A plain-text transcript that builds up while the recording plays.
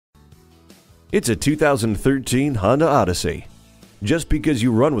It's a 2013 Honda Odyssey. Just because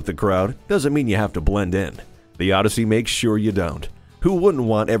you run with the crowd doesn't mean you have to blend in. The Odyssey makes sure you don't. Who wouldn't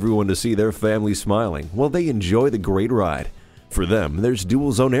want everyone to see their family smiling while they enjoy the great ride? For them, there's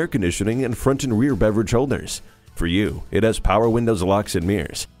dual zone air conditioning and front and rear beverage holders. For you, it has power windows, locks and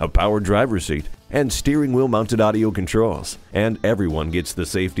mirrors, a power driver's seat, and steering wheel mounted audio controls. And everyone gets the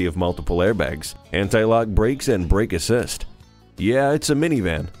safety of multiple airbags, anti-lock brakes, and brake assist. Yeah, it's a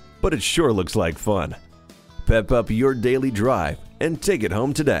minivan, but it sure looks like fun. Pep up your daily drive and take it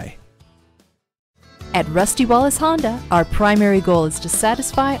home today. At Rusty Wallis Honda, our primary goal is to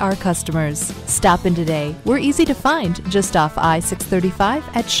satisfy our customers. Stop in today. We're easy to find just off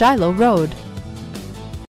I-635 at Shiloh Road.